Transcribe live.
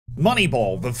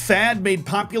Moneyball, the fad made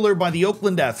popular by the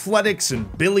Oakland Athletics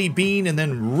and Billy Beane and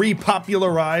then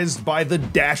repopularized by the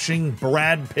dashing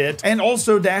Brad Pitt and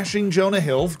also dashing Jonah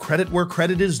Hill, credit where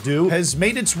credit is due, has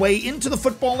made its way into the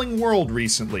footballing world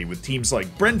recently, with teams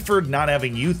like Brentford not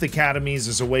having youth academies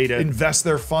as a way to invest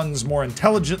their funds more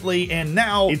intelligently, and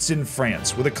now it's in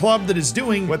France with a club that is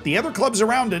doing what the other clubs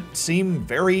around it seem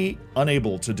very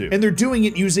unable to do. And they're doing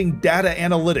it using data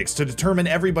analytics to determine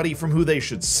everybody from who they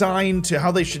should sign to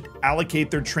how they should allocate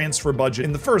their transfer budget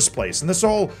in the first place. And this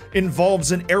all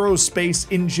involves an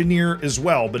aerospace engineer as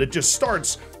well, but it just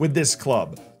starts with this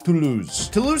club, Toulouse.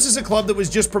 Toulouse is a club that was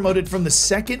just promoted from the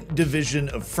second division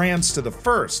of France to the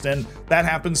first, and that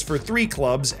happens for 3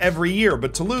 clubs every year,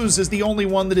 but Toulouse is the only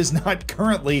one that is not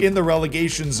currently in the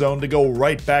relegation zone to go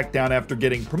right back down after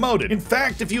getting promoted. In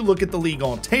fact, if you look at the Ligue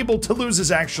 1 table, Toulouse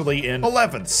is actually in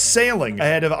 11th, sailing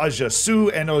ahead of Ajaccio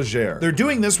and Auxerre. They're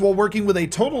doing this while working with a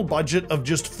total budget of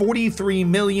just 43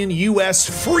 million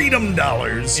US freedom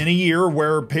dollars in a year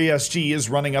where PSG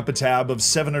is running up a tab of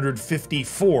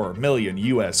 754 million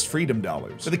US freedom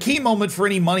dollars. So the key moment for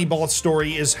any Moneyball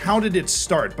story is how did it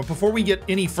start? But before we get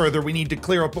any further, we need to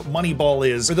clear up what Moneyball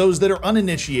is for those that are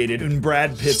uninitiated in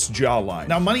Brad Pitt's jawline.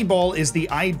 Now, Moneyball is the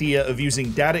idea of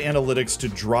using data analytics to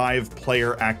drive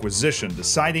player acquisition,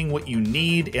 deciding what you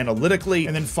need analytically,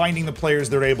 and then finding the players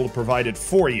that are able to provide it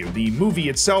for you. The movie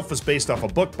itself was based off a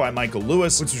book by Michael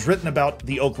Lewis, which was written about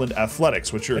the Oakland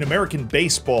Athletics, which are an American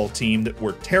baseball team that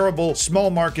were terrible, small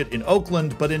market in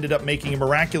Oakland, but ended up making a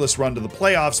miraculous run to the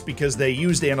playoffs because they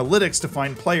used analytics to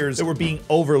find players that were being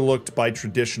overlooked by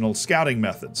traditional scouting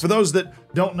methods. For those that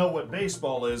don't know what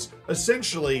baseball is,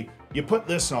 essentially you put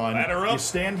this on, you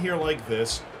stand here like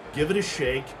this, give it a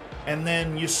shake, and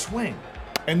then you swing.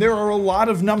 And there are a lot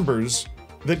of numbers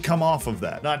that come off of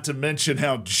that. Not to mention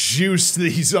how juiced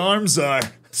these arms are.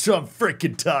 That's what I'm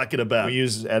freaking talking about. We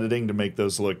use editing to make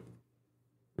those look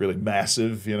really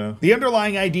massive, you know? The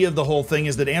underlying idea of the whole thing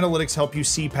is that analytics help you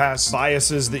see past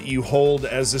biases that you hold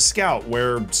as a scout,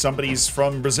 where somebody's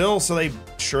from Brazil, so they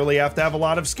surely have to have a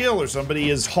lot of skill, or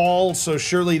somebody is tall, so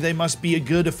surely they must be a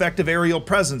good, effective aerial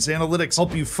presence. Analytics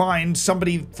help you find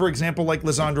somebody, for example, like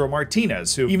Lisandro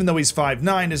Martinez, who, even though he's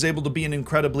 5'9", is able to be an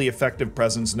incredibly effective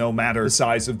presence no matter the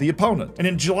size of the opponent. And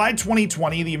in July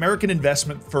 2020, the American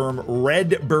investment firm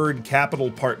Redbird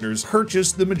Capital Partners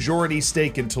purchased the majority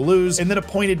stake in Toulouse and then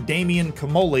appointed Damien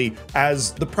Comolli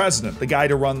as the president, the guy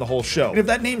to run the whole show. And if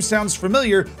that name sounds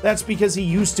familiar, that's because he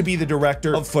used to be the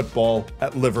director of football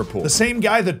at Liverpool. The same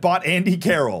guy that bought Andy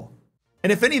Carroll.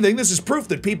 And if anything, this is proof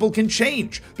that people can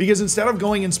change, because instead of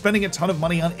going and spending a ton of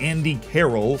money on Andy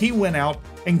Carroll, he went out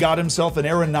and got himself an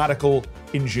aeronautical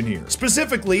engineer.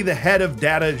 Specifically, the head of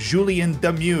data, Julien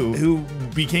Damu, who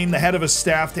became the head of a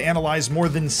staff to analyze more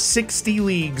than 60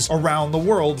 leagues around the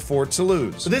world for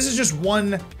Toulouse. So this is just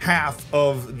one half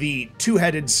of the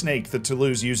two-headed snake that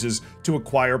Toulouse uses to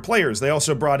acquire players. They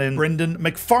also brought in Brendan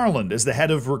McFarland as the head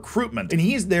of recruitment, and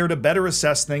he's there to better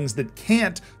assess things that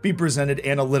can't be presented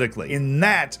analytically. And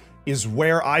that is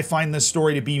where I find this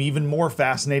story to be even more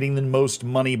fascinating than most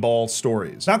Moneyball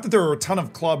stories. Not that there are a ton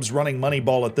of clubs running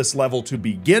Moneyball at this level to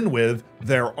begin with,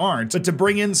 there aren't, but to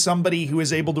bring in somebody who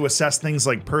is able to assess things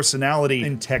like personality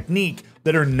and technique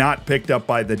that are not picked up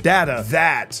by the data,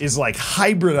 that is like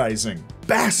hybridizing,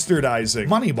 bastardizing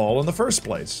Moneyball in the first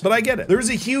place. But I get it. There is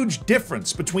a huge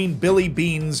difference between Billy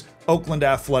Beane's Oakland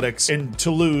Athletics and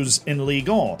Toulouse in Ligue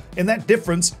 1, and that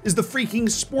difference is the freaking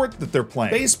sport that they're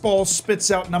playing. Baseball spits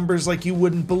out numbers like you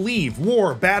wouldn't believe.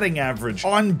 WAR, batting average,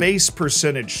 on-base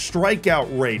percentage,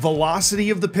 strikeout rate, velocity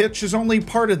of the pitch is only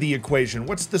part of the equation.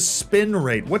 What's the spin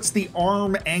rate? What's the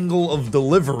arm angle of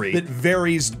delivery that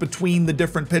varies between the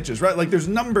different pitches, right? Like there's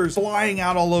numbers flying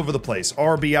out all over the place.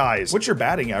 RBIs. What's your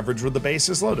batting average with the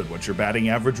bases loaded? What's your batting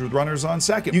average with runners on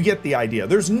second? You get the idea.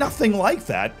 There's nothing like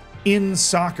that in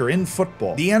soccer, in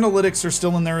football. The analytics are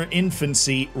still in their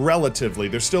infancy, relatively.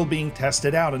 They're still being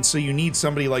tested out, and so you need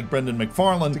somebody like Brendan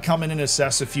McFarland to come in and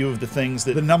assess a few of the things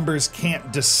that the numbers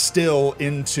can't distill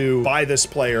into buy this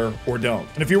player or don't.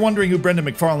 And if you're wondering who Brendan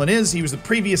McFarland is, he was the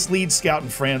previous lead scout in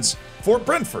France for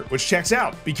Brentford, which checks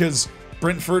out because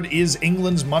Brentford is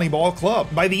England's Moneyball club.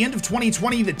 By the end of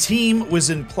 2020, the team was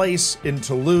in place in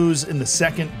Toulouse in the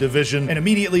second division, and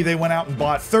immediately they went out and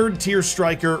bought third-tier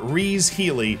striker Rhys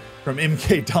Healey from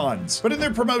MK Dons. But in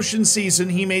their promotion season,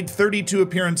 he made 32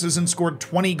 appearances and scored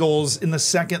 20 goals in the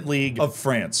second league of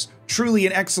France. Truly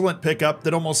an excellent pickup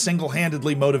that almost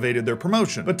single-handedly motivated their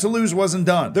promotion. But Toulouse wasn't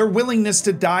done. Their willingness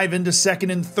to dive into second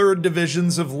and third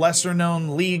divisions of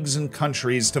lesser-known leagues and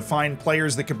countries to find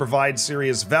players that can provide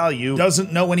serious value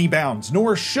doesn't know any bounds,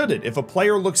 nor should it. If a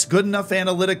player looks good enough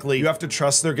analytically, you have to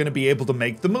trust they're going to be able to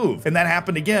make the move. And that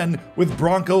happened again with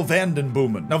Bronco van den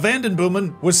Boomen. Now, van den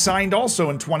Boomen was signed also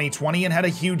in 2020 and had a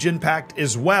huge impact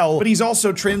as well, but he's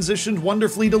also transitioned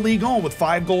wonderfully to Ligue 1 with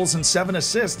 5 goals and 7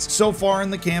 assists so far in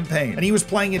the campaign. And he was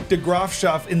playing at De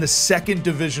Graafschap in the second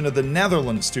division of the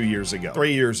Netherlands 3 years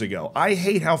ago. I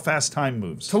hate how fast time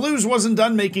moves. Toulouse wasn't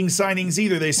done making signings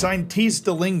either. They signed Thijs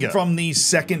de Linge from the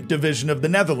second division of the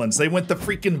Netherlands. They went to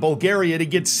freaking Bulgaria to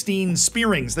get Steen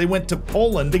Spearings. They went to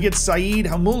Poland to get Said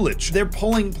Hamulic. They're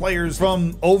pulling players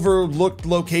from overlooked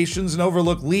locations and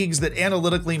overlooked leagues that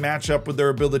analytically match up with their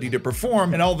ability to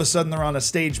perform, and all of a sudden they're on a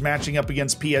stage matching up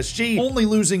against PSG, only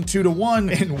losing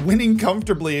 2-1 and winning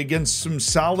comfortably against some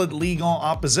solid Ligue 1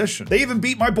 opposition. They even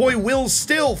beat my boy Will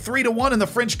Still 3-1 in the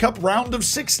French Cup round of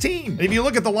 16. If you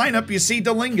look at the lineup, you see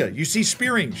De Linge, you see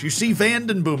Spearings, you see Van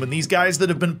den Boomen, these guys that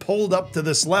have been pulled up to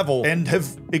this level and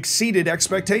have exceeded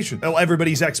expectations. Well,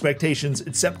 everybody's expectations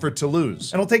except for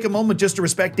Toulouse. And I'll take a moment just to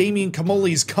respect Damien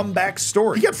Camoli's comeback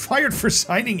story. He got fired for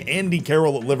signing Andy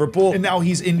Carroll at Liverpool, and now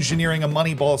he's engineering a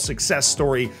Moneyball success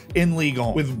story in Ligue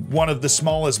 1 with one of the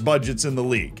smallest budgets in the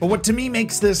league. But what to me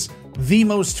makes this the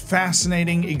most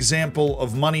fascinating example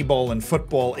of Moneyball in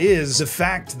football is the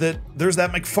fact that there's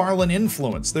that McFarlane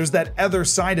influence. There's that other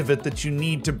side of it that you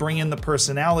need to bring in the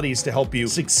personalities to help you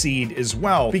succeed as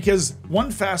well. Because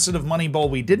one facet of Moneyball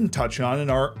we didn't touch on in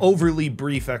our overly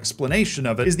brief explanation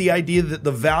of it is the idea that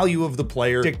the value of the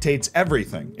player dictates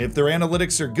everything. If their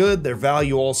analytics are good, their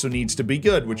value also needs to be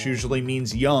good, which usually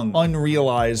means young,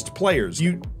 unrealized players.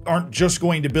 You aren't just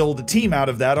going to build a team out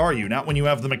of that, are you? Not when you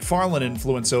have the McFarlane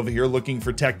influence over here looking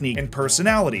for technique and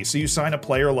personality. So you sign a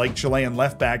player like Chilean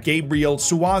left back Gabriel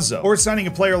Suazo, or signing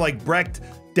a player like Brecht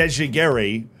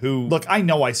Dejegere, who, look, I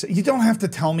know I said, you don't have to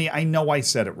tell me I know I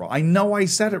said it wrong. I know I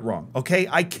said it wrong, okay?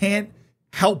 I can't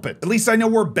help it. At least I know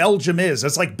where Belgium is.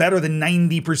 That's like better than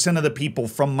 90% of the people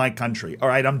from my country. All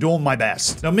right, I'm doing my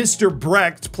best. Now, Mr.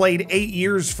 Brecht played 8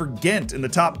 years for Ghent in the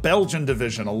top Belgian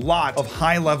division. A lot of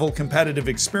high-level competitive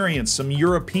experience, some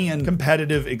European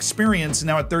competitive experience. And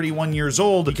now at 31 years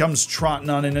old, he comes trotting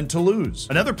on in Toulouse.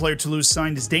 Another player Toulouse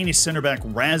signed is Danish center back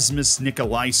Rasmus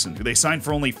Nikolaisen, who they signed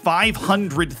for only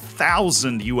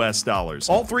 $500,000 US.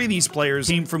 All 3 of these players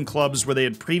came from clubs where they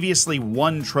had previously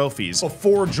won trophies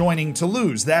before joining Toulouse.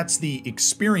 That's the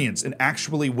experience in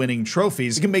actually winning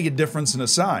trophies. It can make a difference in a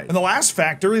side. And the last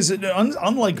factor is that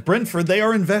unlike Brentford, they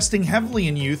are investing heavily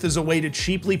in youth as a way to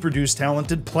cheaply produce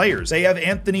talented players. They have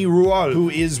Anthony Rouault, who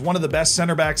is one of the best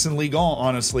center backs in Ligue 1,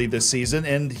 honestly, this season,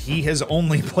 and he has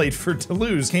only played for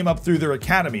Toulouse, came up through their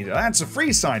academy. That's a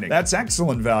free signing. That's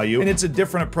excellent value, and it's a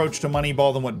different approach to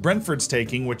Moneyball than what Brentford's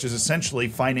taking, which is essentially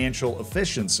financial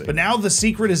efficiency. But now the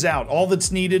secret is out. All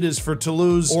that's needed is for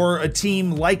Toulouse or a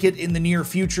team like it in the near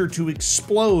future to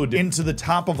explode into the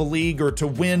top of a league or to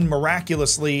win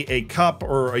miraculously a cup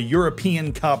or a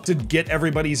European cup to get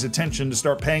everybody's attention to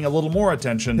start paying a little more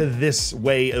attention to this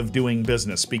way of doing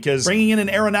business. Because bringing in an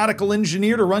aeronautical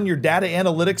engineer to run your data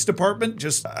analytics department, the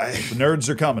nerds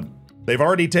are coming. They've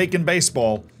already taken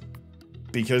baseball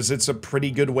because it's a pretty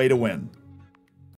good way to win.